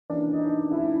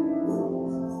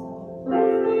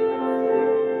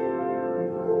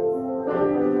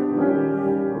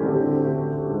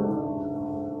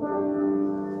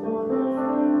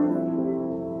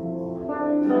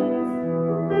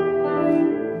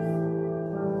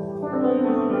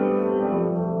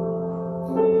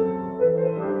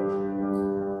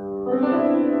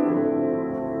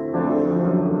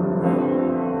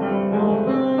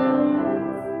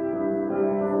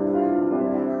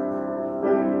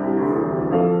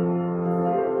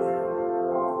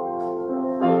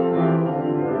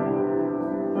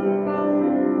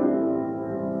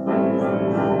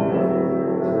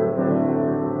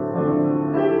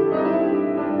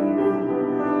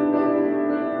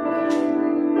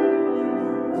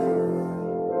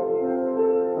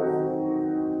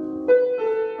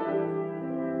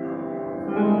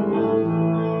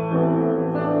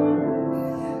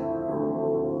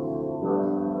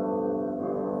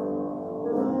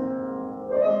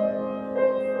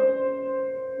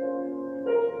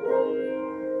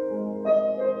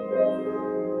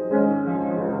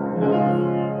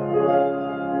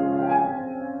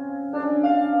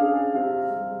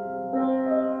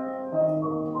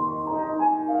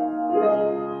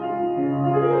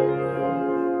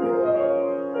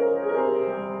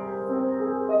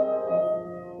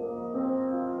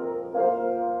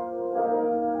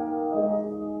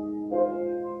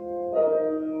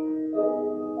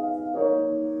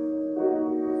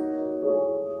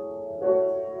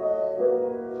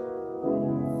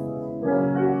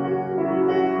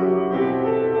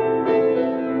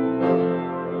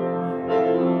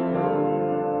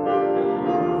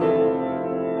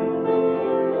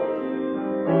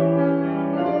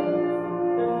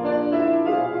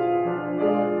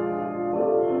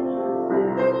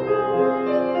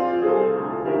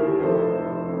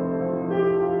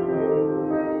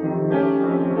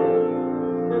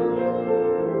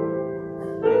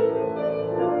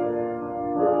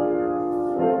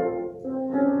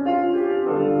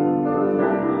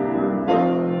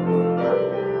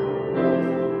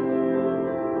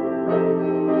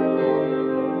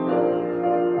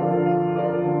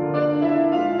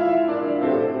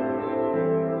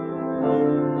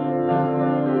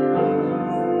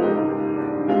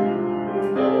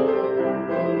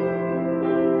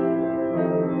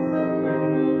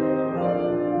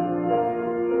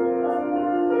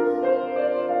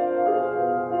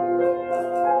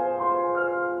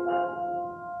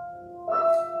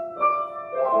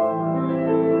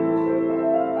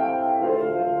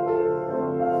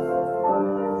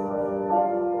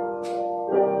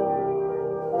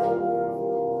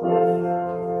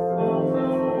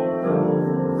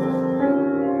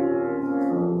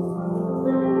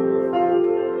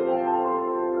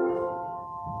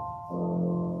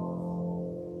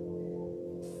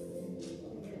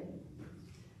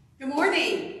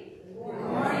morning. Good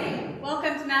morning.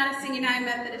 Welcome to Madison United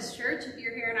Methodist Church. If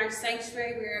you're here in our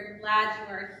sanctuary, we're glad you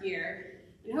are here.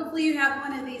 And hopefully you have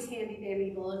one of these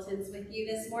handy-dandy bulletins with you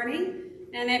this morning.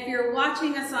 And if you're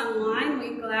watching us online,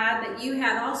 we're glad that you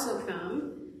have also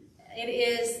come. It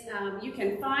is, you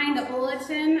can find a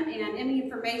bulletin and any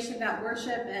information about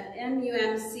worship at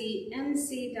MUMCNC.com.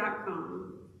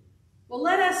 Well,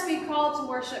 let us be called to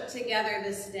worship together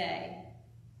this day.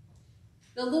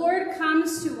 The Lord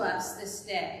comes to us this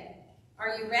day.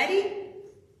 Are you ready?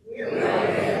 We're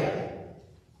ready.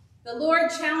 The Lord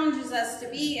challenges us to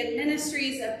be in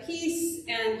ministries of peace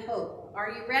and hope.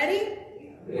 Are you ready?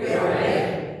 We're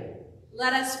ready.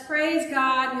 Let us praise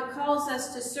God who calls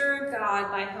us to serve God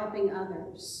by helping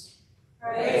others.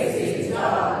 Praise be to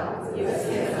God who has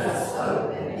given us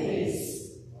hope and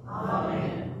peace.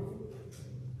 Amen.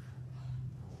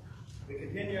 We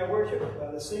continue our worship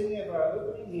by the singing of our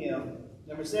opening hymn,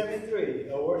 number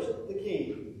 73, O Worship the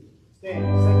King. Stand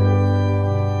and sing.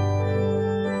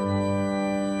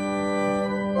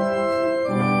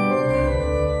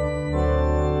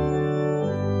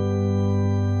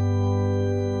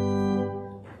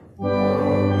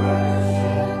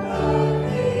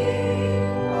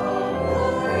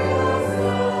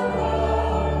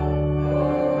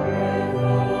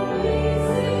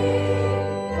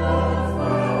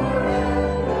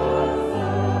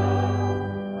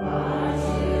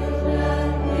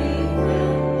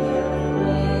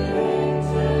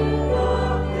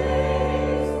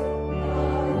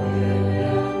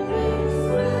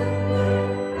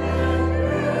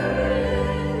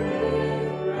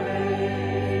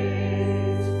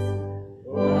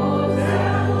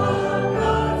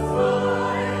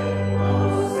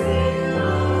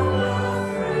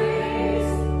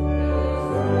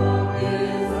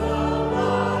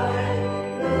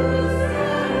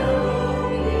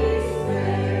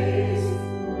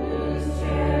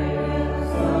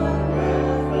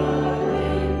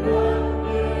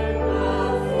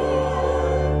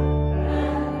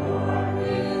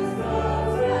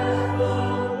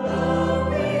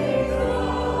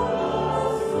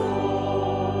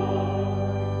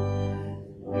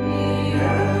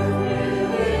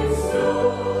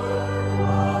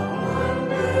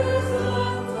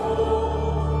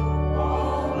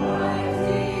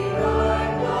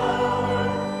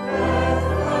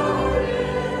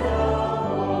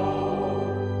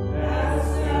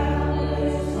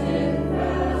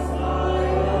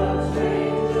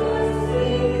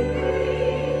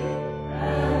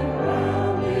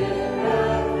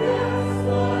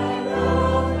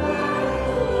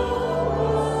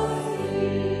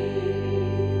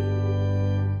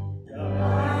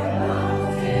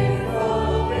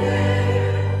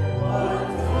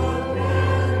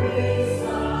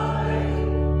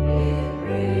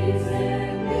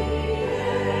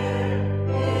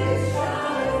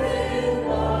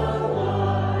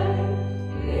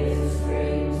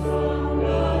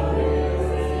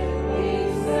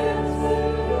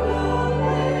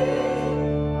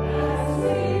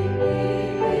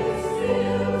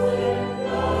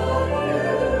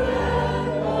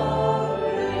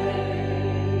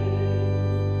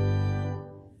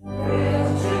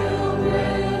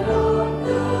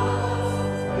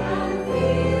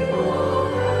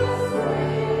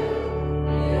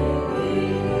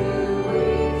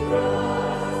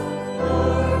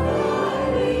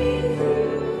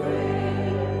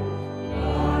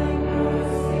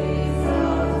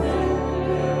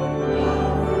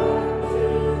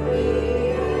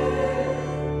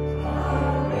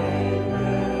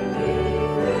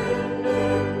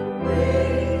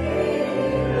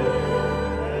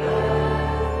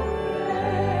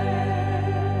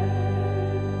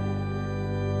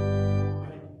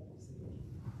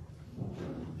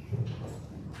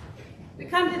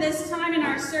 This time in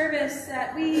our service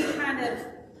that we kind of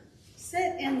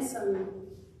sit in some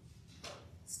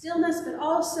stillness, but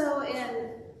also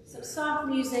in some soft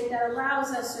music that allows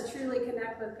us to truly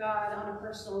connect with God on a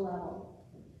personal level.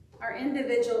 Our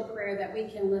individual prayer that we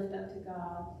can lift up to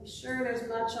God. I'm sure there's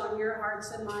much on your hearts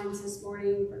and minds this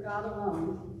morning for God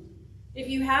alone. If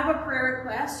you have a prayer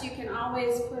request, you can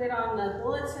always put it on the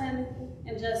bulletin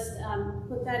and just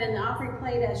put that in the offering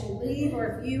plate as you leave. Or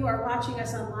if you are watching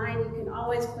us online, you can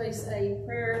always place a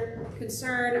prayer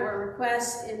concern or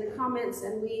request in the comments,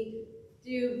 and we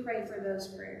do pray for those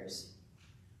prayers.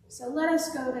 So let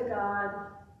us go to God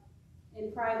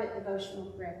in private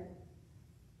devotional prayer.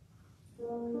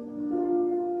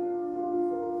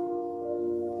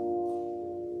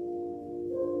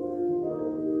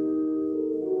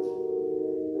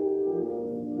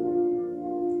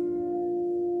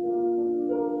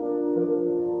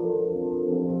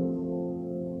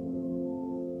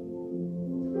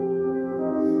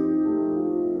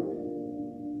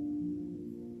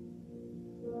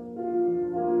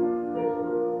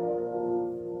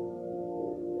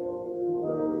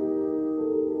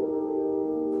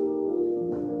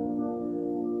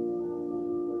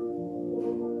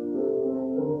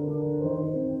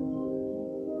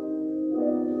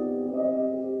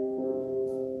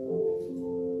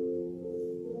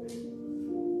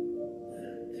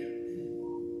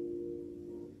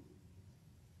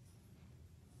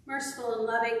 merciful and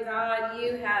loving God,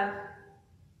 you have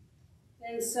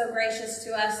been so gracious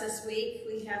to us this week.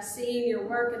 We have seen your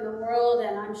work in the world,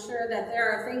 and I'm sure that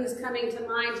there are things coming to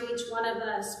mind to each one of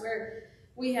us where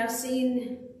we have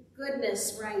seen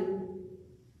goodness reign.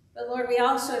 But Lord, we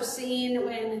also have seen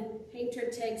when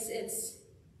hatred takes its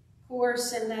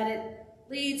course and that it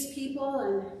leads people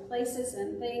and places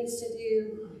and things to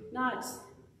do not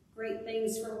great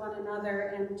things for one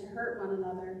another and to hurt one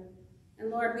another. And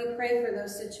Lord, we pray for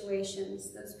those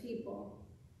situations, those people.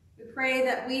 We pray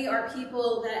that we are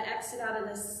people that exit out of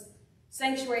this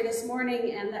sanctuary this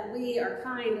morning and that we are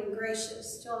kind and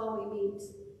gracious to all we meet,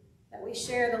 that we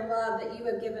share the love that you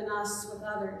have given us with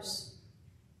others,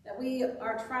 that we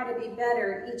are trying to be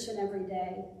better each and every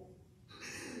day.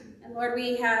 And Lord,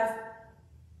 we have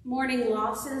mourning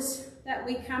losses that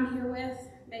we come here with,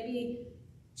 maybe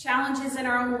challenges in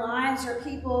our own lives or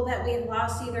people that we've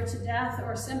lost either to death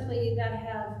or simply that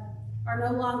are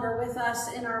no longer with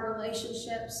us in our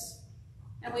relationships.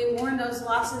 And we mourn those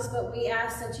losses, but we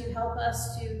ask that you help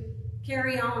us to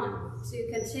carry on,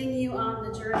 to continue on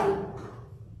the journey.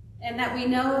 And that we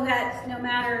know that no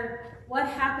matter what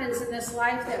happens in this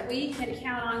life, that we can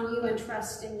count on you and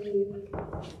trust in you.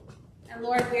 And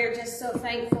Lord, we are just so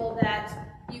thankful that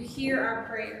you hear our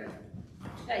prayer,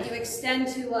 that you extend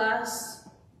to us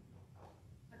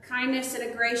a kindness and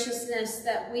a graciousness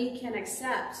that we can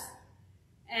accept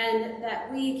and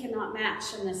that we cannot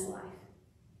match in this life.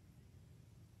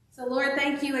 So Lord,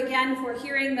 thank you again for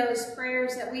hearing those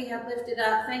prayers that we have lifted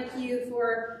up. Thank you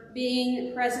for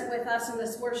being present with us in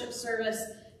this worship service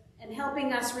and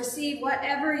helping us receive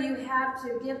whatever you have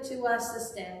to give to us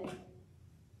this day.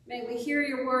 May we hear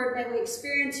your word. May we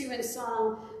experience you in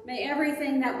song. May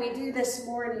everything that we do this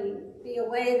morning be a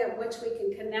way that which we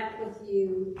can connect with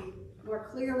you more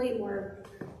clearly, more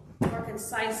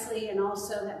concisely, and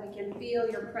also that we can feel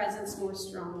your presence more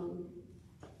strongly.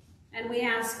 And we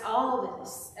ask all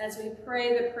this as we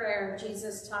pray the prayer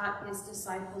Jesus taught his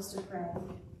disciples to pray.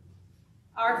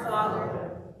 Our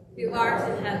Father, who art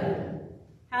in heaven,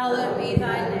 hallowed be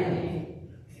thy name.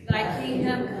 Thy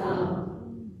kingdom come.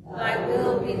 Thy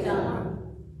will be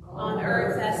done, on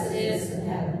earth as it is in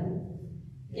heaven.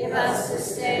 Give us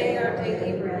this day our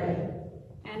daily bread,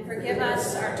 and forgive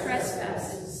us our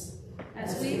trespasses,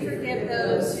 as we forgive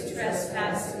those who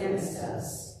trespass against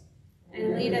us.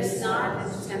 And lead us not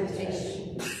into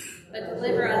temptation, but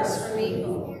deliver us from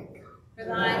evil. For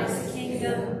thine is the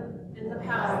kingdom, and the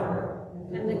power,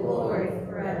 and the glory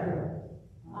forever.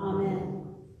 Amen.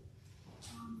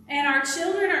 And our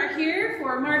children are here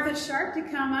for Martha Sharp to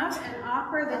come up and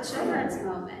offer the children's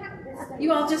moment.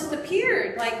 You all just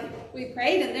appeared, like we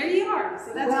prayed, and there you are.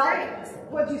 So that's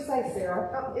great. What'd you say,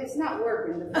 Sarah? It's not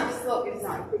working. The Facebook is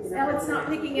not picking it up. No, it's not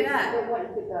picking it up. It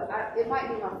won't pick up. It might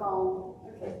be my phone.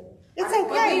 Okay. It's Well,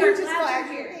 okay. we We're are just glad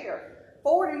glad you're you're here.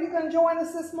 Ford, are you going to join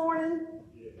us this morning?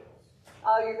 Yes.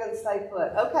 Oh, you're going to stay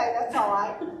put. Okay, that's all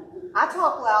right. I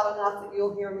talk loud enough that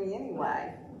you'll hear me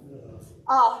anyway.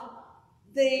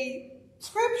 The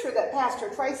scripture that Pastor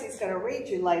Tracy's going to read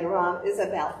you later on is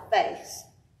about faith.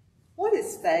 What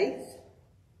is faith?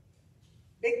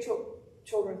 Big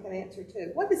children can answer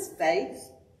too. What is faith?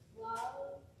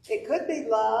 Love. It could be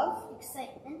love.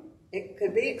 Excitement. It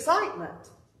could be excitement.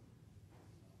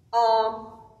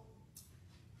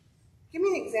 Give me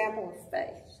an example of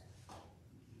faith.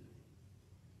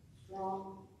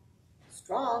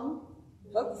 Strong,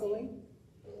 hopefully.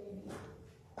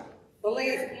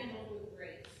 Believe.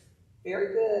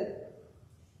 Very good.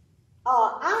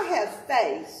 I have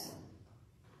faith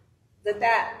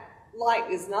that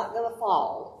light is not going to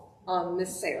fall on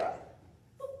Miss Sarah.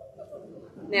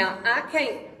 Now, I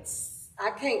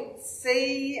can't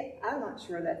see. I'm not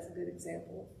sure that's a good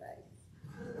example of faith.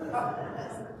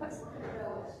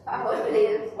 I hope it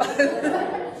is.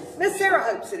 Miss Sarah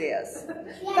hopes it is.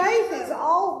 Faith is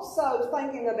also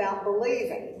thinking about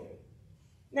believing.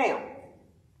 Now,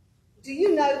 do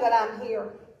you know that I'm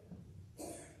here?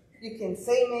 You can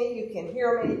see me, you can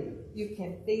hear me, you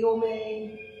can feel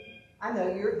me. I know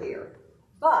you're here.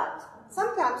 But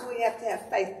sometimes we have to have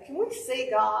faith. Can we see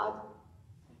God?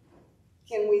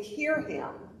 Can we hear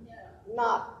him? No.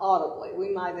 Not audibly.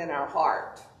 We might in our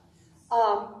heart.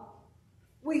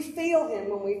 We feel him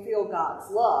when we feel God's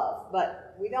love,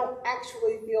 but we don't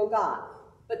actually feel God.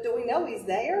 But do we know he's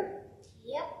there?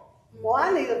 Yep. Well,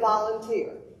 I need a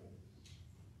volunteer.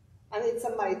 I need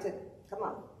somebody to come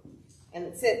on.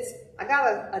 And since I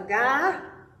got a guy,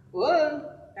 whoa,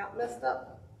 got messed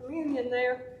up communion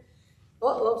there.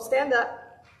 Uh-oh, stand up.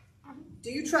 Do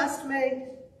you trust me?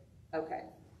 Okay,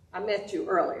 I met you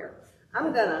earlier.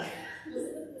 I'm gonna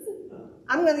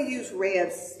use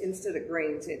reds instead of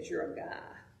green since you're a guy.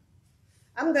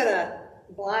 I'm going to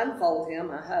blindfold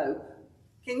him, I hope.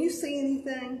 Can you see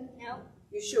anything? No.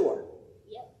 You sure?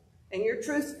 Yep. And you're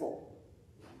truthful?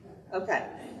 Okay.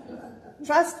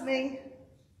 Trust me.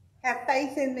 Have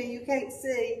faith in me. You can't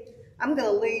see. I'm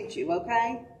going to lead you,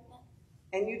 okay?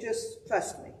 And you just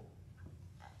trust me.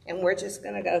 And we're just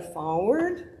going to go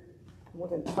forward. We're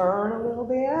going to turn a little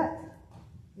bit.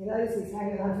 You notice he's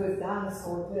hanging onto his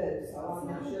dinosaur too, so I'm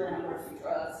not sure how much you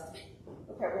trust.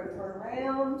 Okay, we're going to turn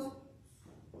around.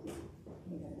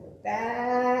 We're going to go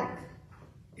back.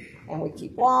 And we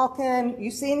keep walking.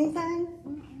 You see anything?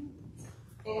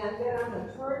 And then I'm going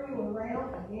to turn you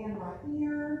around again right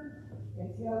here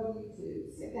and tell you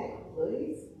to sit down,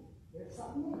 please. There's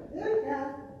something there. There you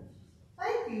go.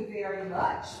 Thank you very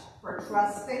much for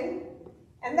trusting.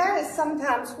 And that is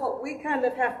sometimes what we kind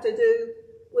of have to do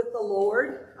with the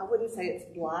Lord. I wouldn't say it's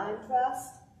blind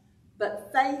trust, but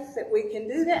faith that we can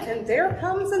do that. And there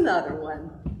comes another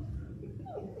one.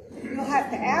 You'll have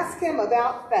to ask him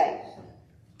about faith.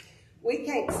 We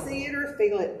can't see it or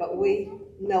feel it, but we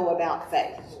know about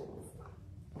faith.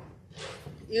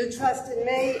 You trusted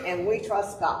me, and we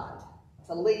trust God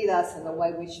to lead us in the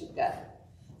way we should go.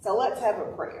 So let's have a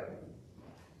prayer.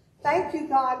 Thank you,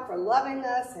 God, for loving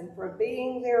us and for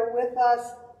being there with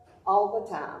us all the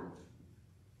time.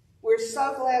 We're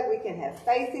so glad we can have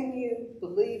faith in you,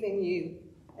 believe in you,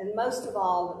 and most of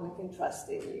all, that we can trust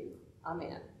in you.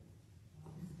 Amen.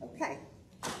 Okay.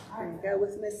 Here you go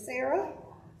with Miss Sarah.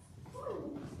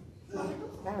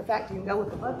 Matter of fact, you can go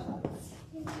with the bunch of us.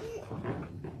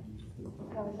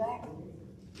 Coming back.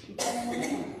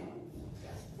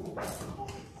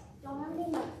 Don't have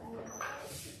any.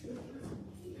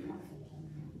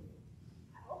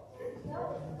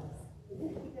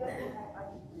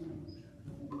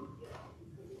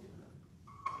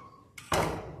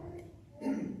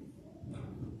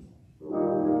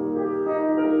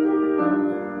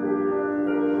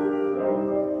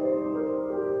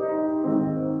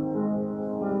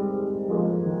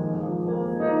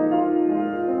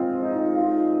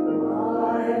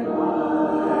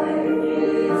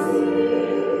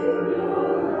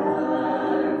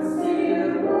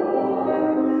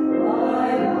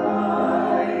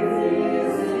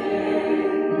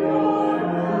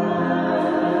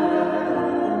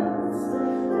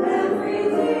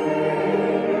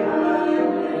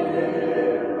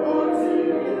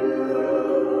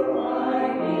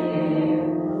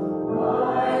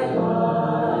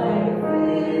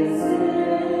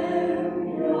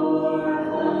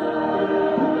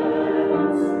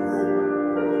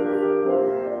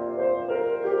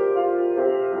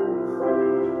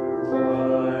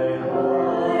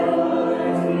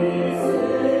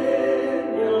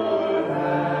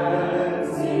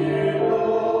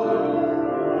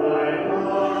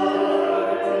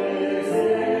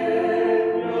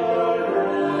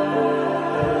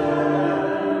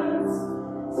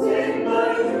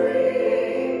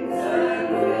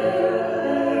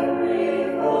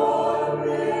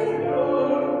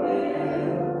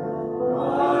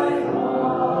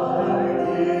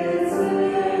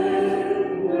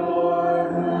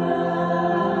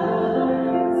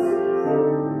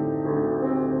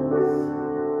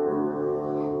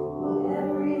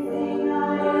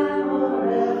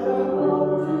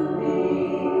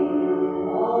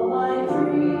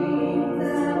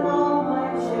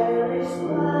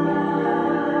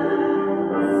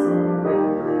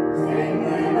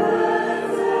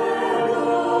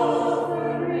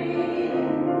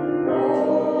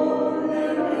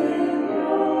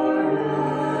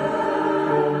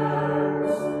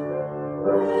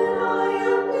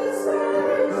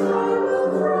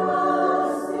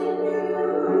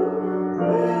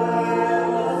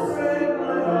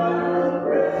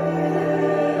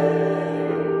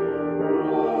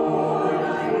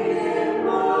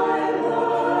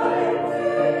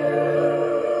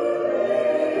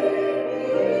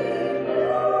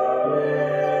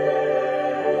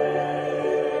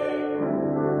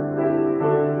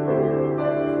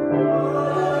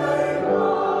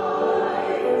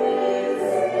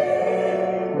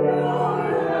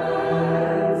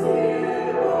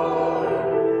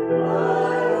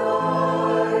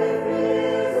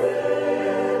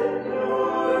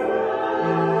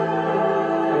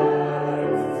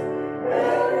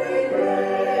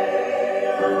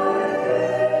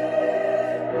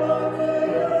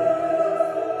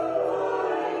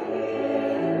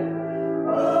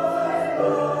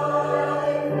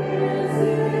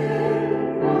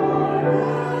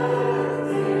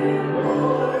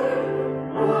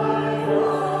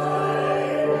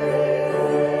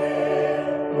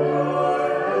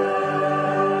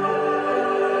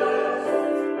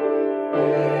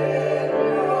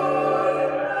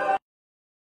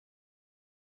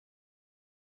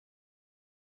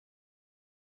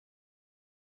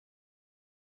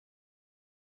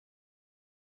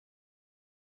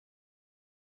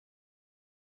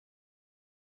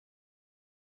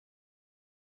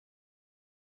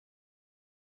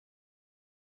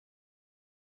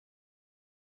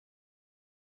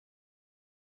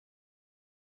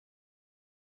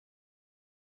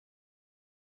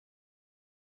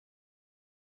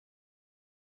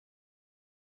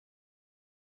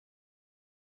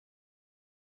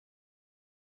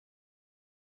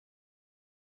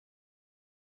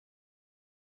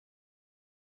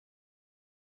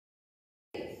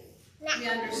 we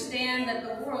understand that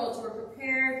the worlds were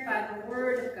prepared by the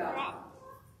Word of God,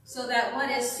 so that what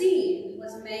is seen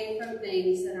was made from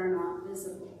things that are not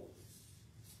visible.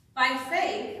 By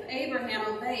faith, Abraham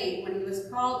obeyed when he was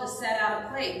called to set out a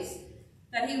place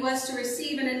that he was to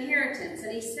receive an inheritance,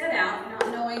 and he set out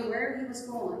not knowing where he was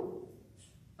going.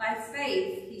 By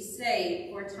faith, he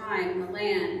stayed for a time in the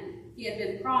land he had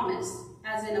been promised,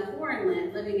 as in a foreign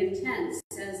land, living in tents,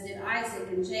 as did Isaac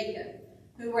and Jacob,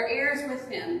 who were heirs with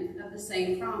him of the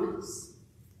same promise.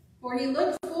 For he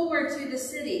looked forward to the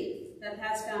city that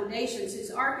has foundations,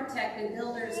 whose architect and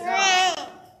builder is God.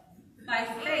 By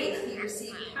faith, he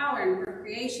received power in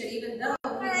procreation, even though he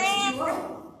was too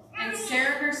old, and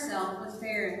Sarah herself was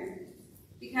barren,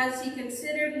 because he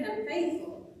considered him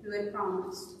faithful who had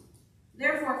promised.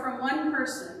 Therefore, from one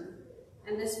person,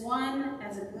 and this one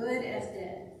as good as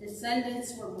dead,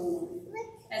 descendants were born,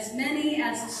 as many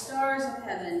as the stars of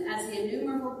heaven, as the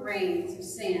innumerable grains of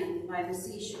sand by the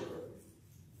seashore.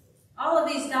 All of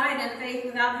these died in faith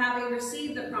without having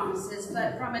received the promises,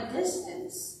 but from a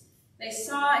distance they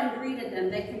saw and greeted them.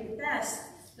 They confessed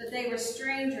that they were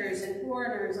strangers and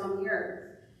foreigners on the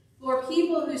earth. For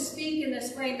people who speak in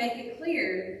this way make it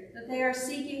clear that they are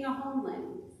seeking a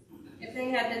homeland. If they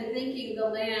had been thinking the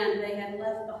land they had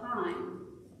left behind,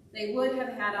 they would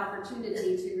have had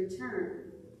opportunity to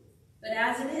return. But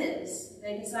as it is,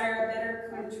 they desire a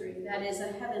better country, that is,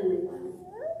 a heavenly one.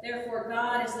 Therefore,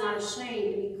 God is not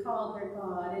ashamed to be called their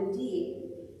God. Indeed,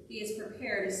 he has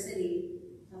prepared a city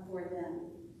for them.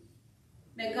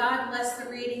 May God bless the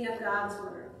reading of God's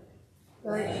word.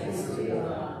 Thanks be to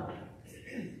God.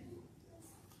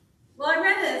 Well, I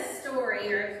read a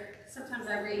story, or sometimes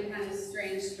I read kind of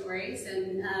strange stories,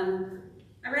 and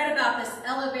I read about this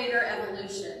elevator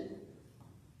evolution.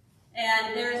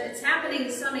 And it's happening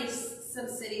in some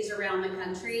cities around the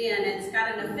country, and it's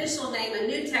got an official name, a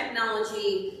new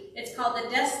technology. It's called the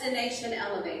destination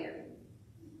elevator.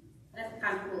 That's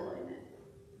kind of cool, isn't it?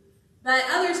 But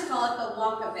others call it the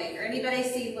Wonka-vator. Anybody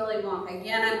see Willy Wonka?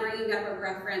 Again, I'm bringing up a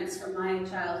reference from my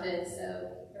childhood,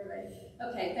 so everybody.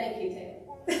 Okay, thank you, Taylor.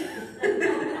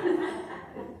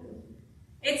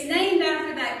 It's named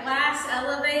after that glass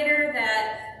elevator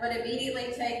that would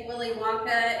immediately take Willy Wonka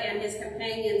and his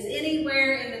companions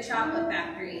anywhere in the chocolate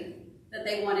factory that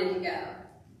they wanted to go.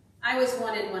 I always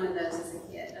wanted one of those as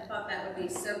a kid. I thought that would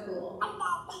be so cool.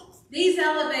 These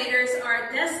elevators are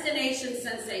a destination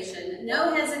sensation.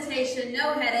 No hesitation,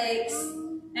 no headaches.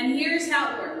 And here's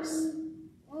how it works.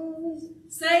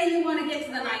 Say you want to get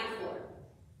to the 9th floor.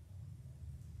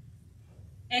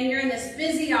 And you're in this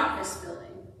busy office building.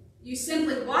 You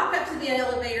simply walk up to the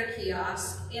elevator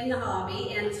kiosk in the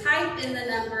lobby and type in the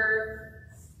number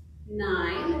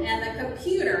 9, and the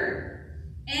computer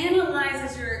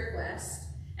analyzes your request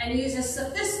and uses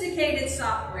sophisticated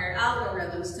software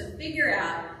algorithms to figure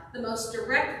out the most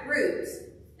direct route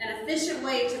and efficient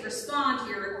way to respond to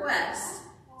your request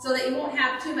so that you won't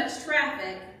have too much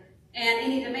traffic and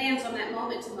any demands on that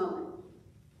moment to moment.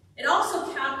 It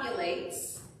also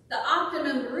calculates the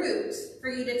optimum route for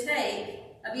you to take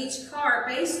of each car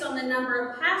based on the number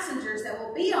of passengers that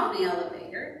will be on the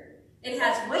elevator. It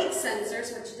has weight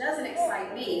sensors, which doesn't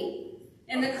excite me,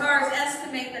 and the cars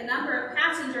estimate the number of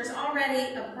passengers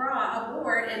already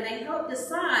aboard, and they help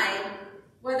decide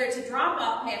whether to drop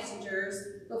off passengers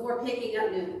before picking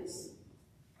up new ones.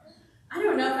 I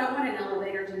don't know if I want an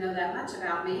elevator to know that much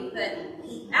about me, but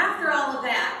after all of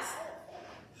that,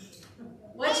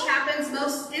 which happens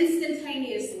most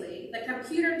instantaneously, the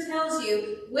computer tells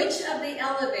you which of the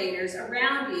elevators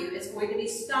around you is going to be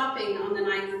stopping on the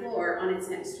 9th floor on its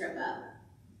next trip up.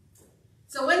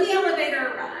 So when the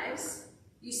elevator arrives,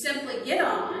 you simply get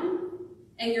on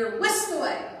and you're whisked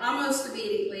away almost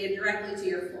immediately and directly to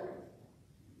your floor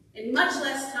in much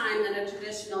less time than a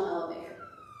traditional elevator.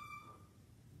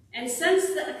 And since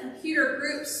the computer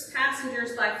groups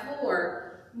passengers by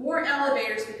floor, more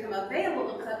elevators become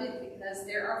available to the public because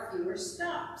there are fewer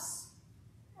stops.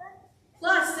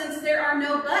 Plus, since there are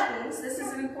no buttons, this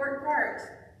is an important part,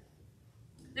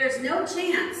 there's no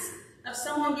chance of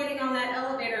someone getting on that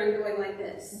elevator and going like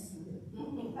this.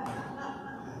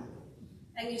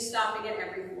 And you stopping at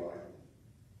every floor.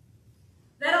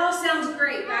 That all sounds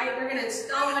great, right? We're going to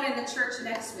install one in the church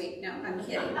next week. No, I'm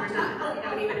kidding. We're not. We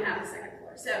don't even have a second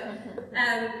floor. So,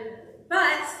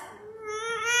 but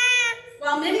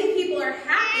while many people are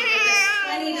happy with this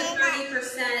 20 to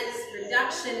 30%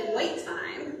 reduction in wait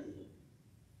time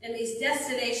in these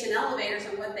destination elevators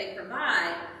and what they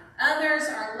provide, others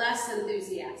are less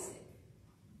enthusiastic.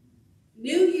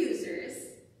 New users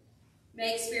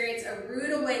may experience a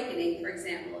rude awakening, for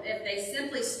example, if they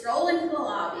simply stroll into the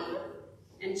lobby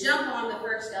and jump on the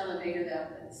first elevator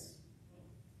that opens.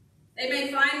 They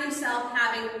may find themselves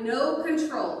having no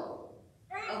control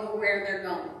over where they're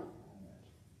going.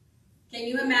 Can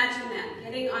you imagine that?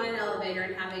 Getting on an elevator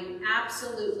and having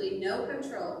absolutely no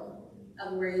control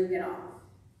of where you get off.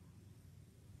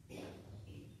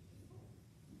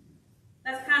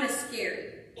 That's kind of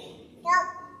scary.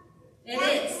 It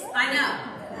is. I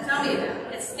know. Tell me about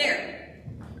it. It's scary.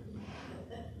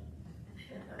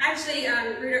 Actually,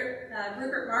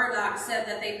 Rupert Murdoch said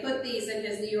that they put these in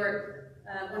his New York,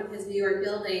 one of his New York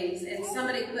buildings, and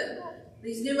somebody put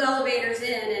these new elevators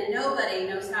in, and nobody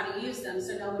knows how to use them,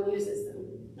 so no one uses them.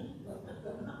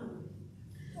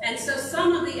 And so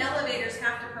some of the elevators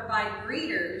have to provide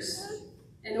greeters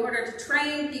in order to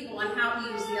train people on how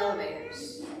to use the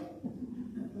elevators.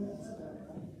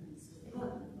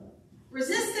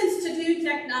 Resistance to new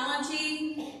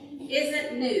technology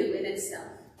isn't new in itself.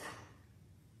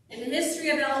 In the history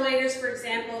of elevators, for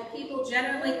example, people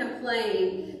generally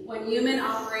complained when human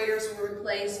operators were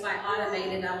replaced by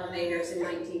automated elevators in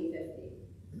 1950.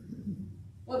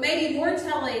 What may be more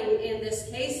telling in this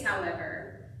case,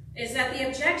 however, is that the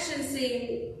objections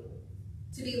seem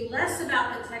to be less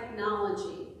about the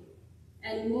technology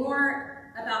and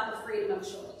more about the freedom of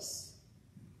choice.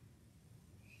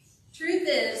 Truth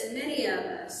is, many of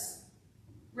us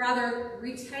rather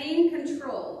retain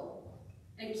control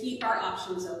and keep our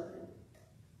options open.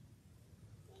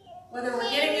 Whether we're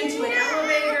getting into an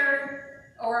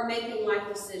elevator or making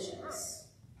life decisions.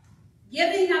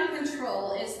 Giving up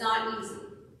control is not easy.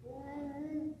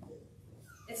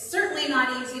 It's certainly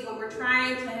not easy when we're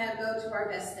trying to go to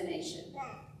our destination.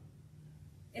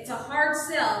 It's a hard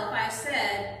sell if I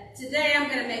said, today I'm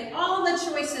going to make all the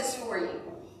choices for you.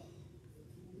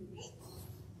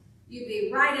 You'd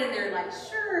be right in there like,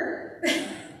 sure.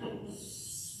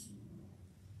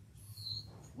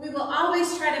 We will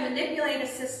always try to manipulate a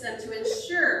system to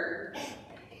ensure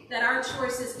that our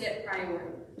choices get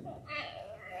priority.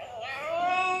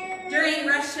 During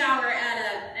rush hour at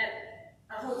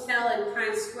a hotel in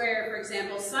Times Square, for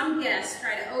example, some guests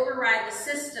try to override the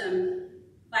system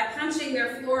by punching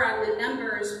their floor on the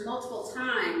numbers multiple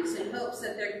times in hopes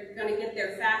that they're going to get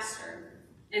there faster.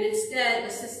 And instead,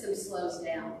 the system slows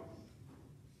down.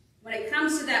 When it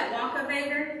comes to that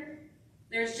walk-avator,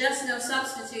 there's just no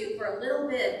substitute for a little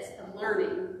bit of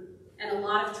learning and a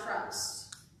lot of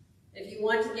trust if you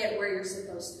want to get where you're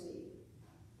supposed to be.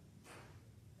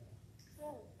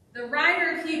 The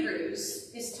writer of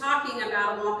Hebrews is talking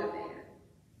about a walk-avator.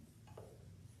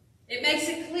 It makes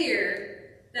it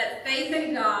clear that faith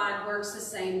in God works the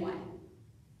same way.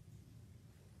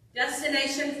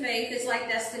 Destination faith is like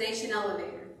destination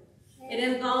elevator. It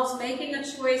involves making a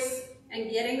choice and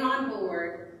getting on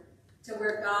board to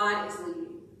where God is leading.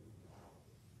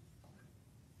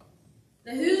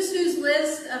 The who's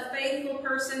list of faithful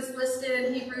persons listed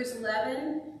in Hebrews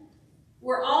 11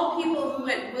 were all people who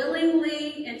went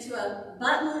willingly into a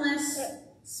buttonless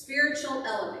spiritual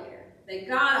elevator. They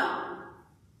got on,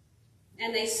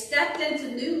 and they stepped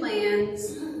into new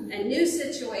lands and new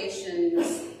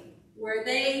situations where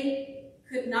they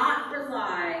could not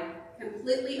rely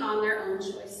completely on their own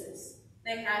choices.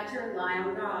 They had to rely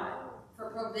on God for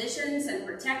provisions and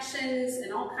protections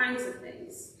and all kinds of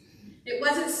things. It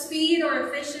wasn't speed or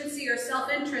efficiency or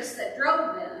self-interest that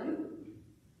drove them,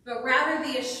 but rather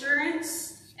the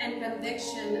assurance and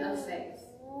conviction of faith.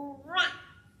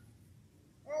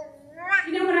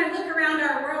 You know, when I look around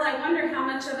our world, I wonder how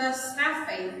much of us have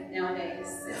faith nowadays.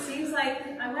 It seems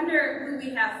like, I wonder who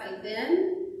we have faith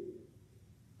in,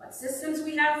 what systems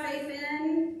we have faith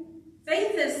in.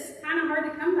 Faith is kind of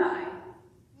hard to come by.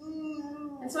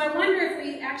 And so I wonder if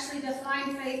we actually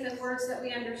define faith in words that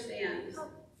we understand.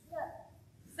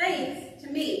 Faith, to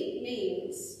me,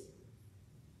 means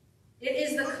it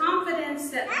is the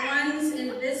confidence that one's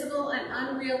invisible and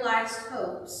unrealized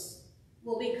hopes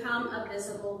will become a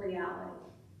visible reality.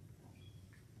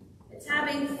 It's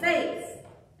having faith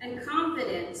and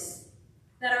confidence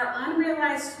that our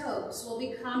unrealized hopes will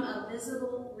become a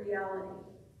visible reality.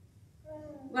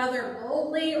 Whether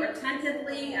boldly or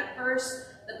tentatively, at first,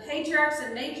 the patriarchs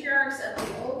and matriarchs of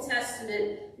the Old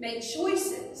Testament made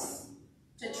choices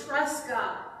to trust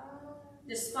God,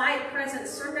 despite present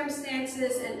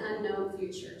circumstances and unknown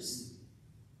futures.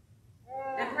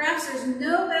 And perhaps there's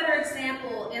no better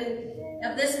example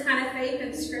of this kind of faith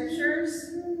in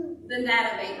scriptures than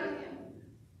that of Abraham,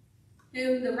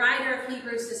 whom the writer of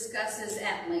Hebrews discusses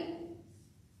at length.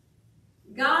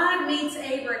 God meets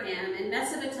Abraham in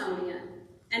Mesopotamia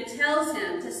and tells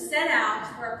him to set out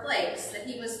for a place that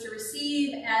he was to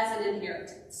receive as an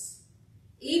inheritance,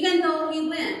 even though he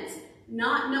went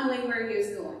not knowing where he was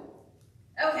going.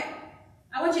 Okay,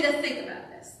 I want you to think about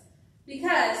this,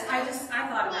 because I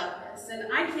thought about this.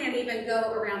 and I can't even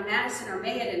go around Madison or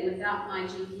Mayodan without my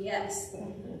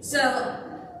GPS. So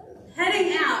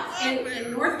heading out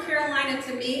in North Carolina,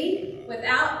 to me,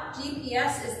 without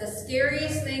GPS is the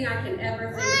scariest thing I can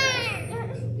ever think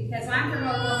of. Because I'm from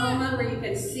Oklahoma, where you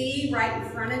can see right in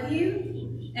front of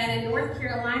you, and in North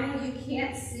Carolina you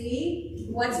can't see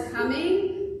what's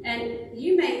coming, and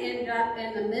you may end up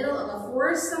in the middle of a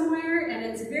forest somewhere, and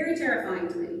it's very terrifying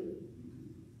to me.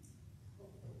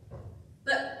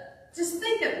 But just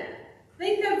think of that.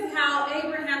 Think of how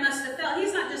Abraham must have felt.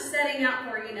 He's not just setting out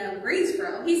for,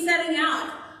 Greensboro. He's setting out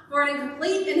for an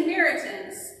complete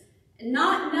inheritance, and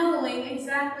not knowing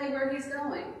exactly where he's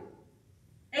going.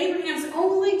 Abraham's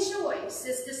only choice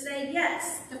is to say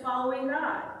yes to following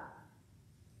God.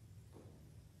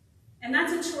 And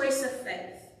that's a choice of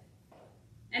faith.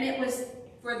 And it was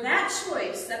for that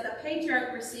choice that the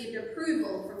patriarch received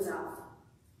approval from God.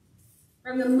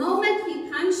 From the moment he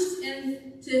punched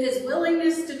into his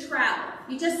willingness to travel,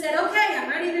 he just said, okay, I'm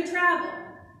ready to travel.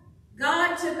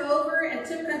 God took over and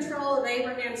took control of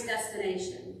Abraham's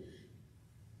destination,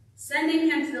 sending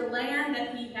him to the land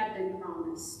that he had been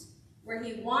promised, where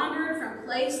he wandered from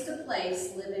place to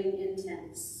place, living in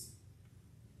tents.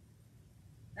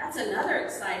 That's another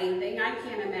exciting thing. I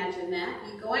can't imagine that.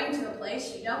 You going to a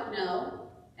place you don't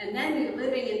know, and then you're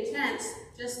living in tents,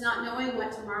 just not knowing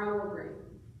what tomorrow will bring.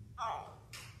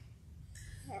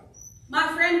 My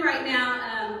friend right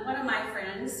now, one of my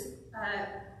friends,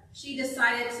 she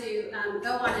decided to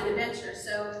go on an adventure.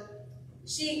 So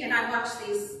she, and I watch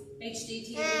these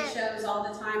HD TV shows all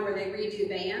the time where they redo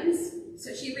vans.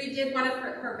 So she redid one of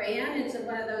her van into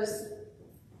one of those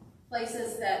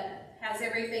places that has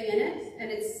everything in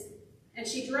it, and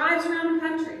she drives around the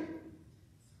country.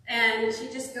 And she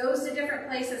just goes to different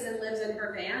places and lives in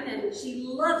her van, and she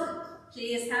loves it.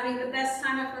 She is having the best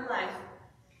time of her life.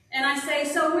 And I say,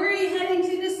 so where are you heading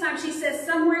to this time? She says,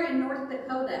 somewhere in North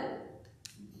Dakota.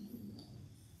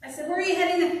 I said, where are you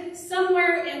heading?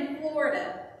 Somewhere in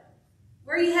Florida.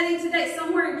 Where are you heading today?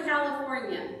 Somewhere in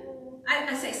California.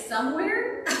 I say,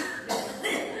 somewhere?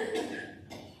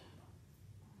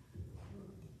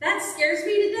 That scares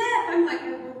me to death. I'm like,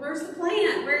 well, where's the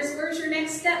plan? Where's your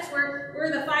next steps? Where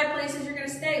are the 5 places you're going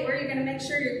to stay? Where are you going to make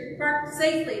sure you're parked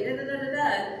safely? Da, da, da, da,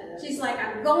 da. She's like,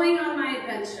 I'm going on my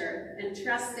adventure and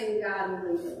trusting God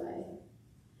will lead the way.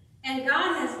 And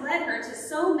God has led her to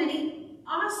so many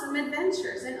awesome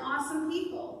adventures and awesome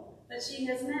people that she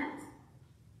has met.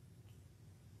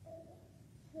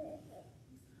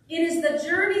 It is the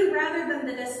journey rather than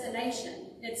the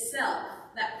destination itself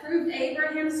that proved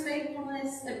Abraham's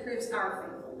faithfulness and proves our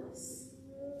faithfulness.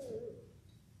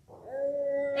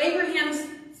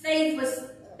 Abraham's faith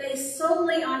was based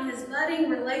solely on his budding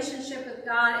relationship with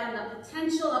God and the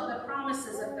potential of the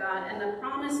promises of God and the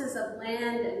promises of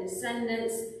land and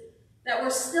descendants that were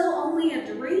still only a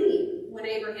dream when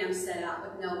Abraham set out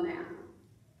with no man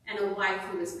and a wife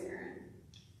who was barren.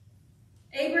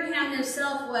 Abraham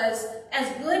himself was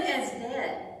as good as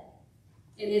dead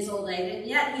in his old age, and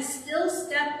yet he still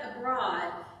stepped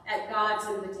abroad at God's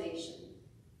invitation.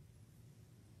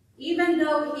 Even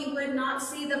though he would not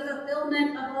see the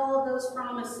fulfillment of all of those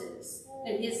promises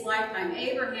in his lifetime,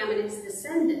 Abraham and his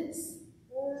descendants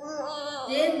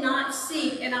did not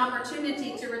seek an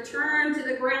opportunity to return to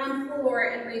the ground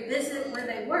floor and revisit where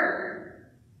they were.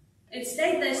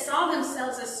 Instead, they saw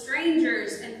themselves as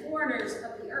strangers and foreigners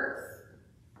of the earth,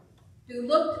 who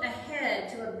looked ahead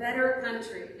to a better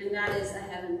country, and that is a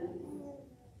heavenly one.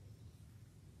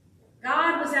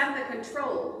 God was at the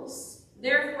controls.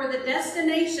 Therefore, the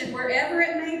destination, wherever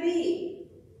it may be,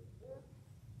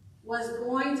 was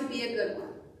going to be a good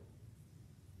one.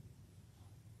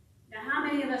 Now, how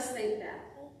many of us think that?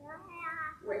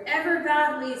 Wherever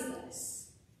God leads us,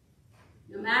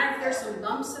 no matter if there's some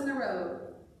bumps in the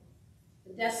road,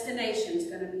 the destination is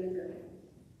going to be a good one.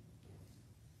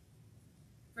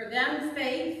 For them,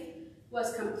 faith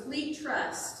was complete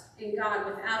trust in God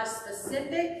without a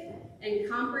specific and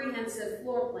comprehensive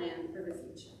floor plan for the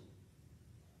future.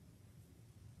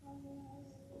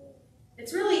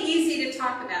 It's really easy to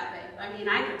talk about faith. I mean,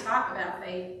 I could talk about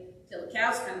faith till the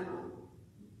cows come home.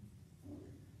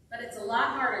 But it's a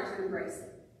lot harder to embrace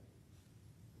it.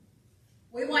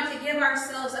 We want to give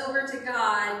ourselves over to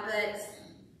God, but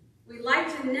we like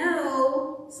to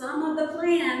know some of the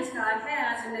plans God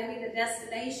has and maybe the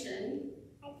destination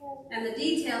and the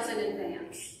details in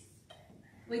advance.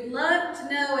 We'd love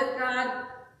to know if God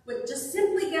would just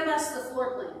simply give us the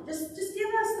floor plan. Just give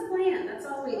us the plan. That's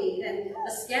all we need. And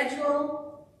a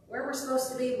schedule, where we're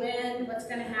supposed to be, when, what's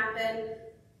going to happen.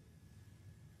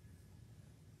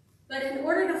 But in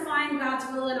order to find God's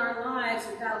will in our lives,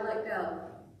 we've got to let go.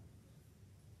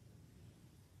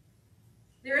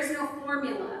 There is no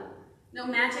formula, no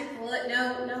magic bullet,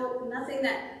 nothing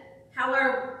that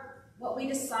what we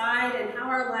decide and how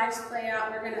our lives play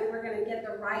out, we're gonna get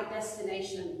the right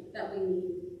destination that we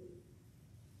need.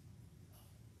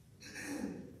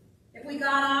 If we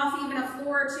got off even a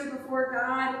floor or two before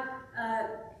God,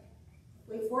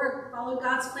 we followed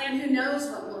God's plan, who knows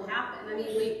what will happen? I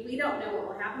mean, we don't know what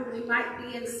will happen. We might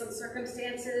be in some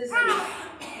circumstances,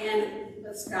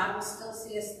 but God will still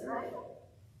see us through it.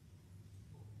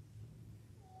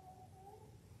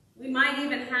 We might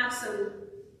even have some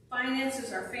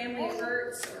finances or family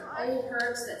hurts or old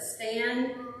hurts that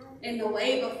stand in the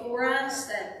way before us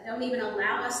that don't even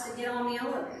allow us to get on the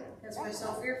elevator because we're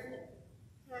so fearful.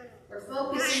 We're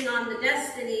focusing on the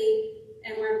destiny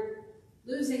and we're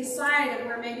losing sight of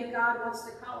where maybe God wants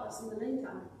to call us in the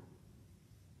meantime.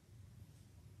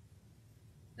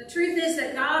 The truth is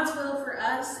that God's will for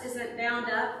us isn't bound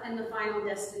up in the final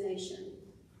destination.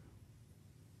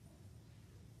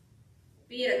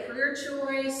 Be it a career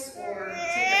choice or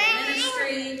a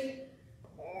ministry,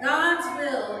 God's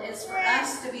will is for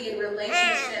us to be in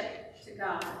relationship to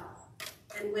God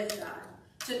and with God,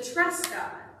 to trust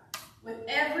God with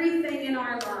everything in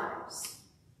our lives,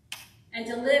 and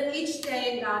to live each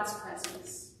day in God's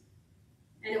presence.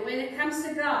 And when it comes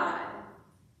to God,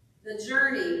 the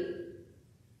journey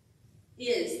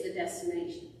is the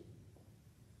destination.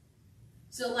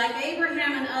 So like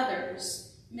Abraham and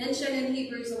others mentioned in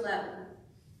Hebrews 11,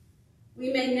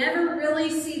 we may never really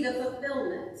see the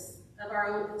fulfillment of our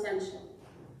own potential.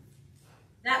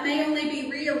 That may only be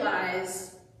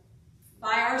realized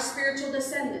by our spiritual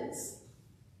descendants.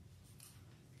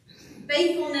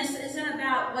 Faithfulness isn't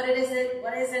about what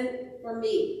isn't for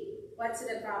me. What's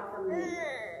it about for me?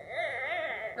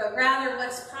 But rather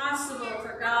what's possible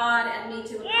for God and me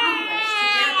to accomplish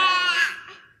together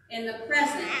in the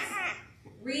present,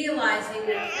 realizing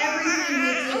that everything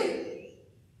we do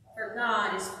for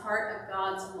God is part of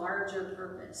God's larger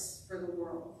purpose for the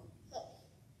world.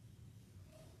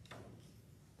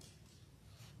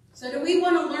 So do we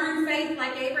want to learn faith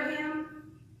like Abraham?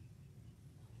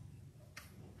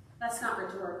 That's not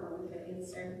rhetorical, okay,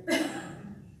 answer.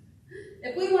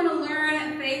 If we want to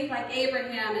learn faith like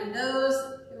Abraham and those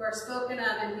who are spoken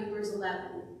of in Hebrews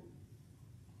 11,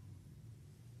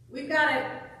 we've got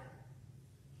to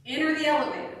enter the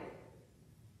elevator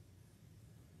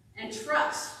and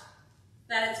trust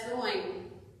that it's going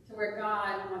to where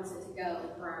God wants it to go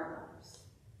for our lives.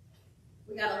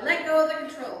 We've got to let go of the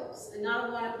controls and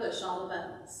not want to push all the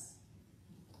buttons.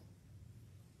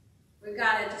 We've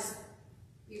got to just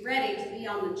be ready to be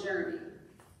on the journey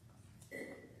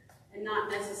and not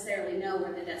necessarily know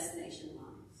where the destination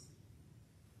lies.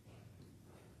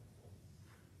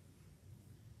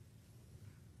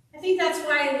 I think that's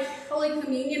why Holy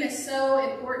Communion is so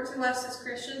important to us as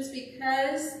Christians,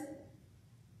 because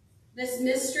this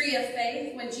mystery of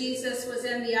faith, when Jesus was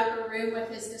in the upper room with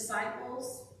his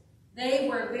disciples, they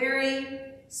were very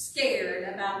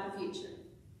scared about the future.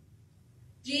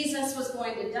 Jesus was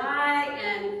going to die,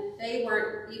 and they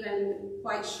weren't even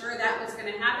quite sure that was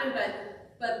going to happen,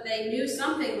 but they knew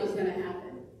something was going to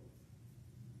happen.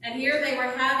 And here they were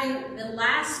having the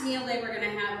last meal they were going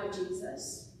to have with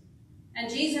Jesus. And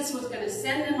Jesus was going to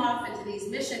send them off into these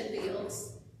mission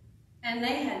fields, and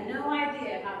they had no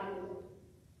idea how to do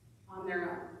it on their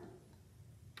own.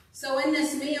 So in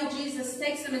this meal, Jesus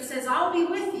takes them and says, I'll be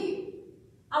with you.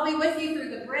 I'll be with you through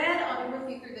the bread. I'll be with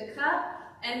you through the cup.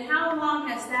 And how long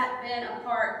has that been a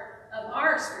part of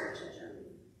our spiritual journey?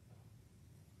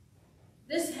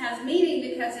 This has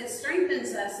meaning because it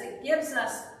strengthens us. It gives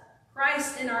us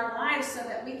Christ in our lives so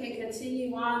that we can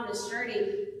continue on this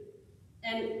journey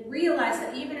and realize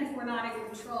that even if we're not in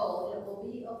control, it will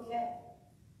be okay.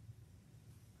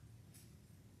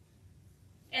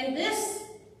 And this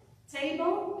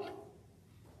table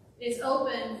is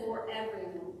open for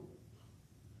everyone.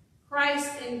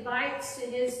 Christ invites to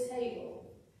his table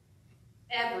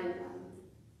everyone,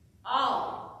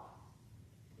 all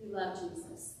who love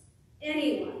Jesus,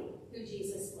 anyone who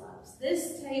Jesus loves.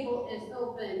 This table is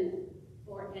open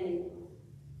for anyone.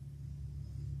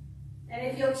 And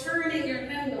if you'll turn in your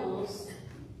hymnals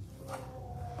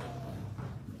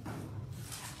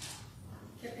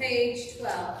to page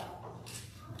 12.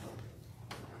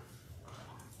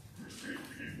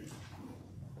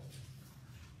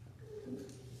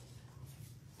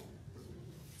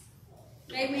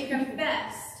 May we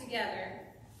confess together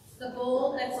the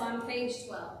bowl that's on page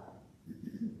 12.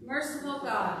 Merciful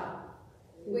God,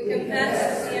 we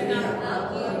confess that we have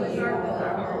not loved you with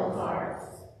our whole hearts.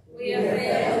 We have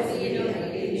failed to be an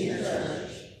obedient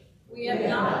church. We have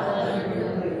not done your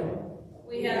will.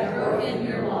 We have broken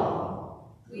your law.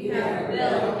 We have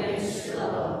rebelled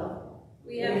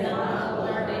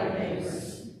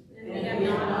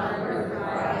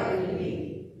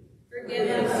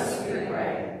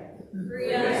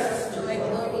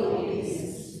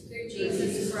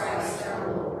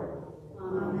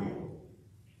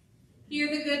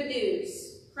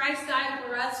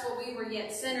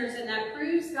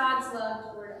God's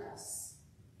love toward us.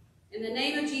 In the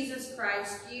name of Jesus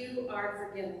Christ, you are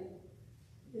forgiven.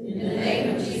 In the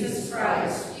name of Jesus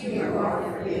Christ, you are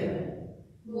forgiven.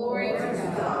 Glory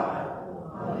to God.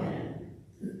 Amen.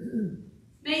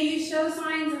 May you show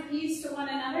signs of peace to one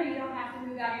another. You don't have to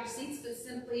move out of your seats, but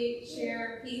simply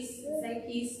share peace, say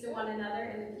peace to one another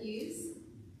in the pews.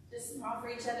 Just offer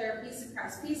each other a piece of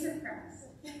Christ. Peace of Christ.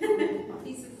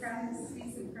 Peace of Christ.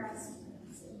 Peace of Christ.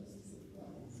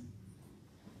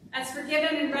 As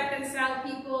forgiven and reconciled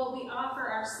people, we offer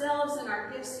ourselves and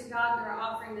our gifts to God through our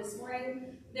offering this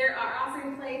morning. There are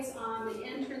offering plates on the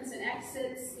entrance and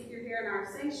exits if you're here in our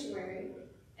sanctuary.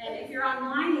 And if you're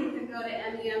online, you can go to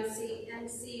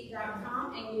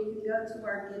MUMCMC.com and you can go to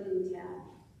our giving tab.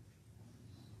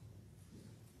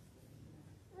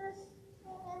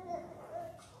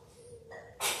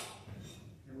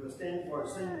 And we'll stand for our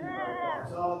singing.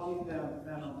 It's all keep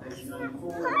down on page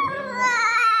 94.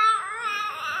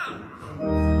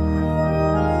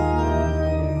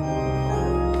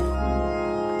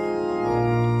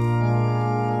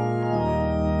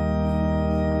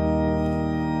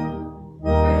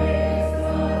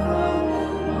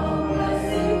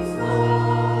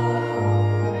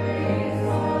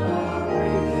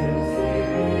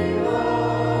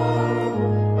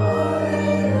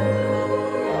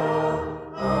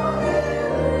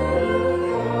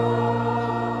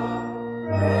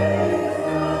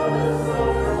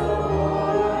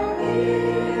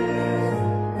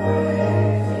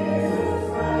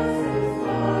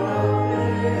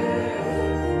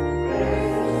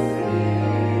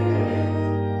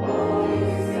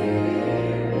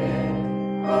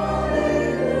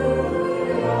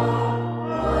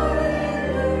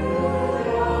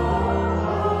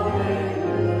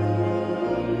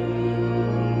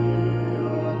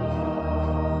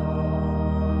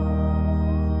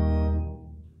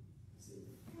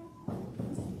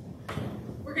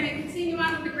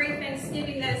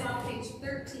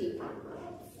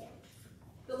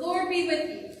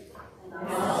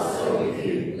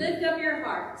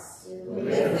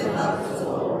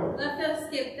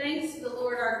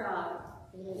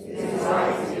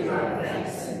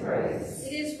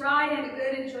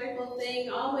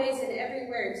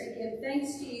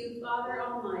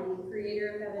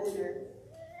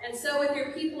 And so with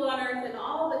your people on earth and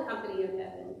all the company of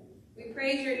heaven, we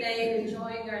praise your name and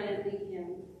join our ending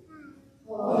hymn.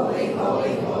 Holy,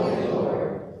 holy, holy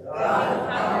Lord, God of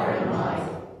power and might,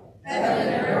 heaven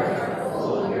and earth are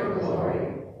full of your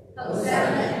glory.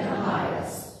 Hosanna in the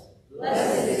highest.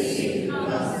 Blessed is he who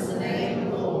comes in the name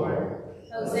of the Lord.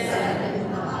 Hosanna in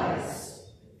the highest.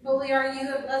 Holy are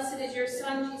you, and blessed is your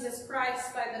Son, Jesus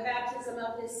Christ, by the baptism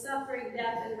of his suffering,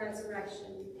 death, and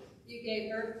resurrection. You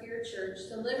gave birth to your church,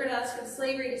 delivered us from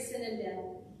slavery to sin and death,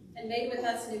 and made with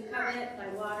us a new covenant by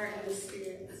water and the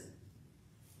Spirit.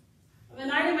 On the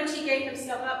night in which he gave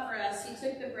himself up for us, he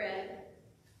took the bread.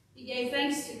 He gave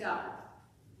thanks to God.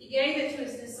 He gave it to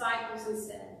his disciples and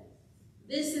said,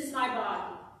 "This is my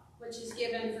body, which is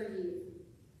given for you.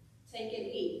 Take and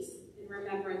eat in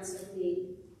remembrance of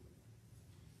me."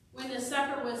 When the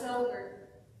supper was over,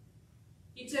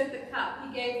 he took the cup.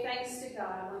 He gave thanks to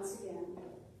God once again.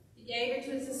 He gave it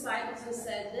to his disciples and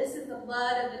said, "This is the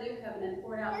blood of the new covenant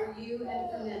poured out for you and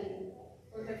for many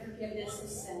for the forgiveness of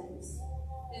sins.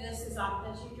 Do this as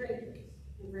often as you drink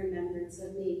in remembrance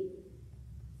of me."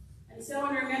 And so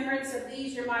in remembrance of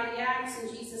these your mighty acts in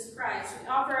Jesus Christ, we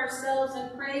offer ourselves in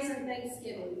praise and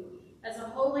thanksgiving as a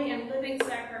holy and living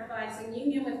sacrifice in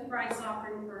union with Christ's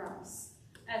offering for us,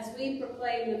 as we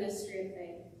proclaim the mystery of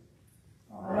faith.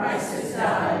 Christ has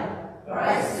died.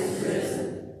 Christ is risen.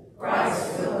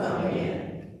 Christ will come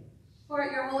again. Pour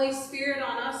out your Holy Spirit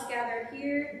on us gathered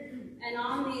here, and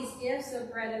on these gifts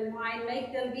of bread and wine,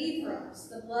 make them be for us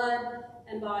the blood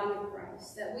and body of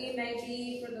Christ, that we may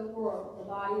be for the world the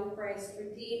body of Christ,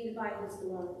 redeemed by his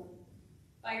blood.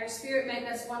 By your Spirit, make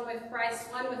us one with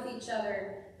Christ, one with each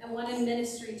other, and one in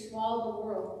ministry to all the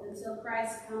world, until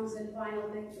Christ comes in final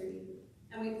victory,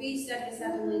 and we feast at his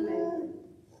heavenly banquet.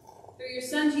 Through your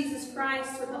Son, Jesus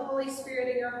Christ, with the Holy Spirit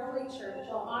in your holy church,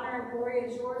 all honor and glory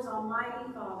is yours,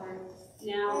 Almighty Father,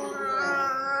 now and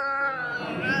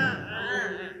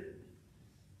forever.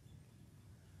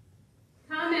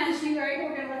 Come as you are able.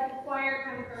 We're going to let the choir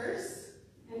come first,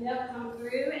 and they'll come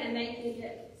through, and they can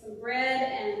get some bread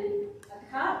and a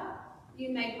cup.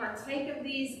 You may partake of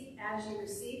these as you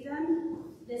receive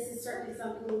them. This is certainly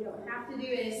something you don't have to do.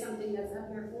 It is something that's up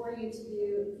here for you to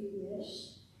do if you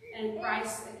wish. And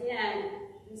Christ, again,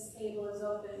 this table is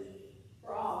open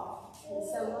for all. And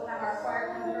so we'll have our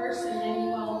choir come first, and then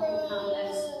you all can come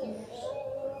as you wish.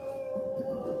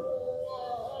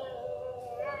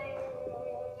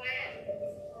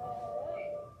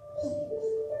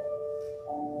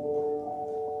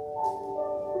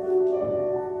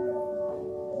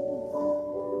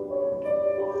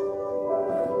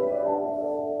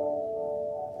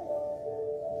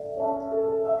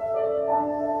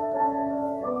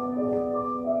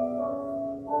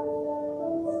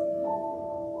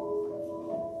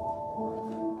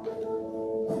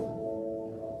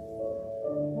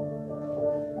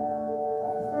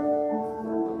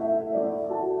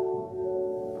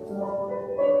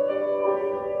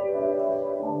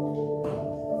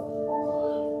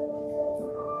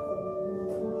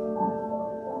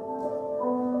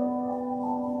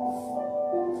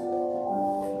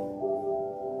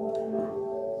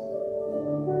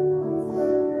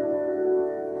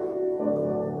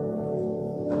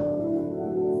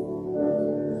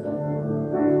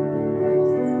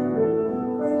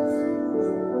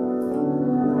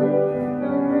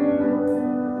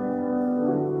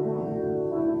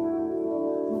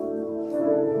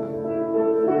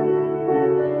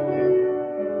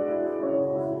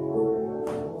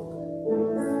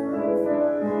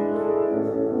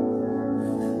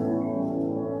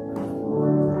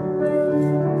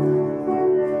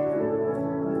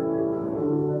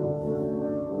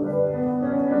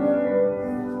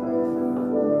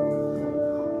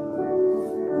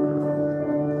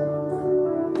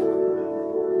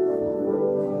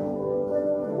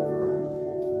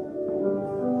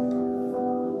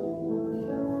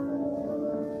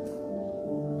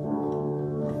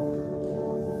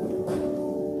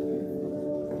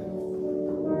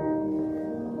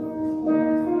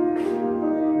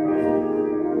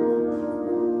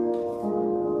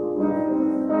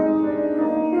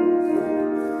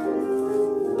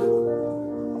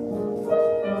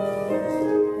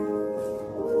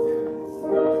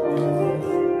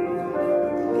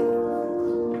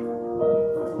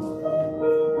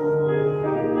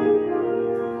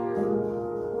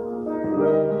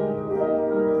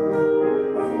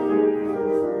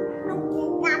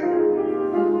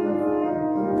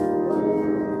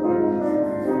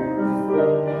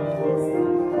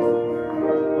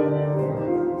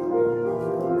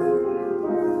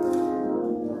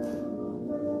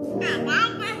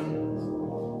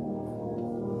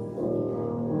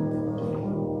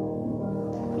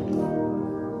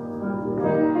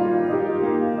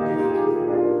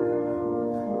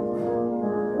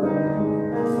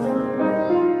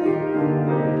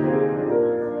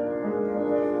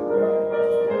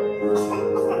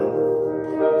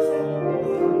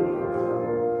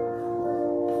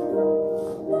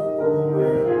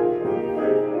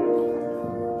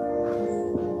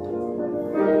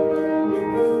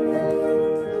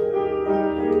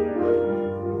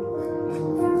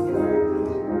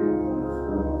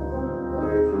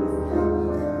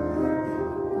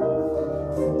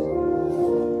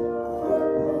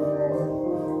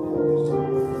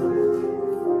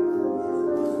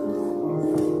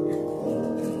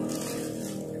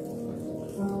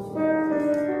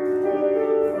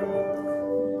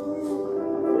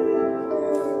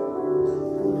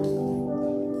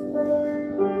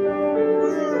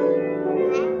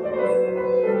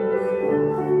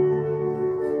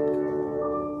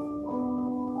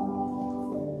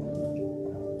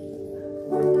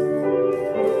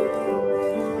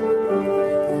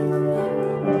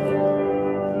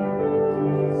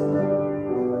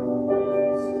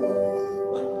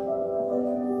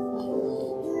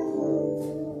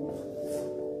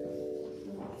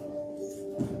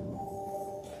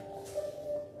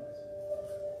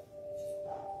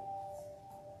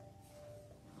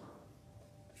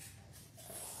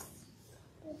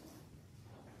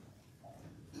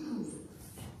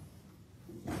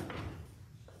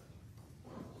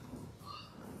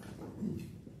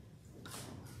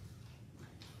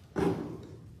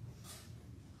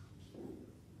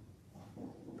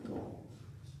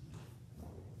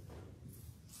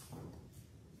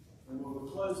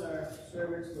 close our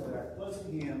service with our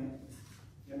closing hymn,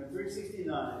 number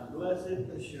 369, Blessed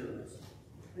Assurance.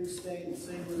 Please stand and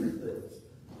sing with me, please.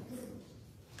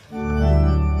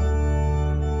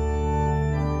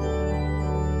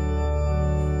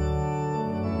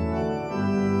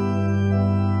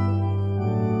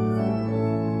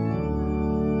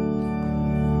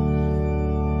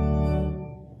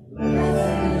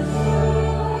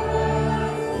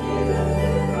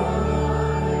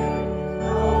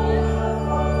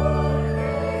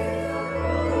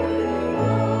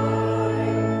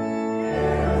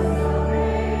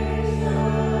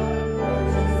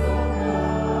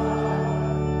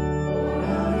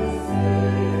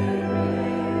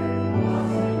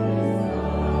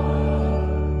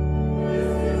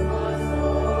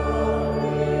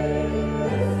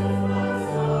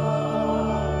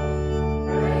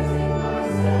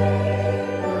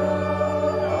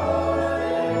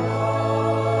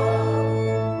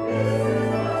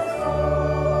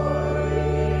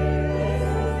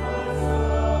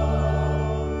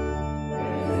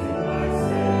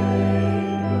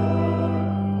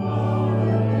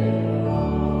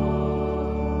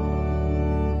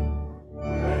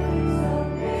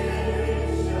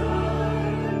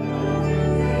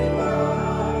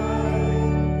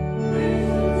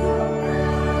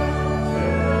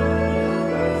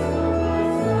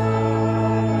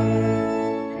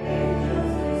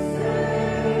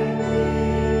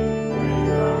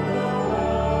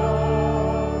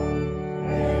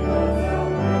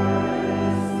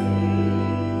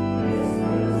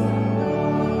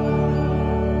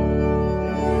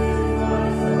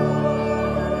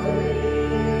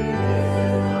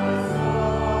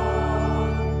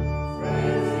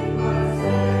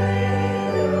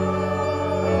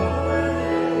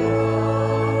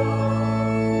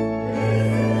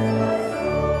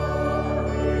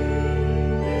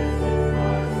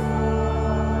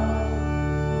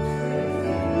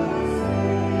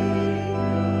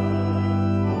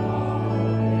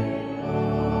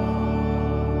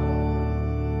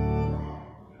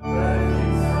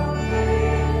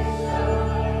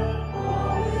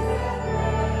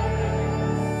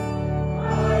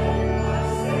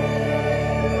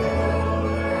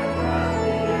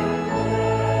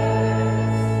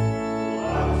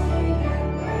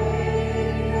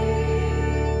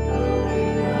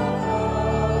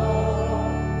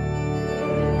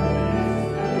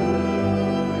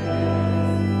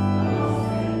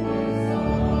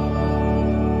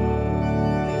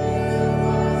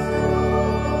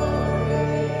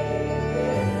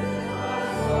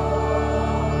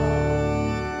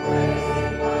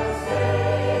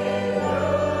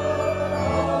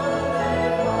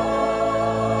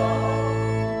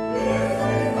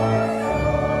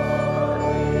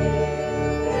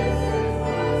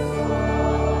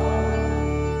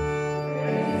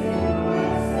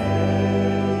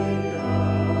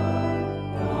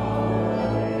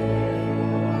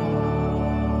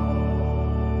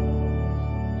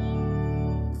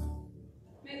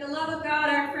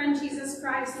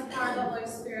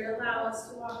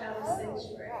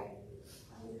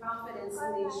 Confidence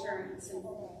and the assurance. And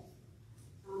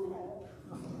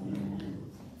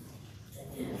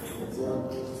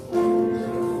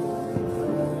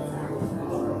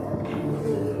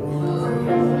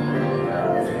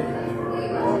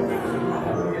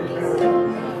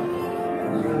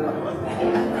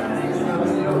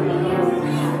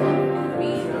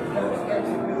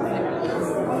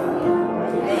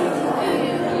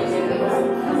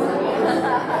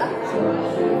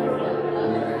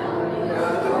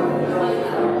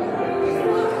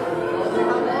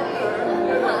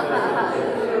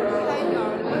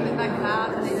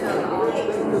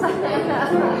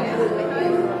Thank you.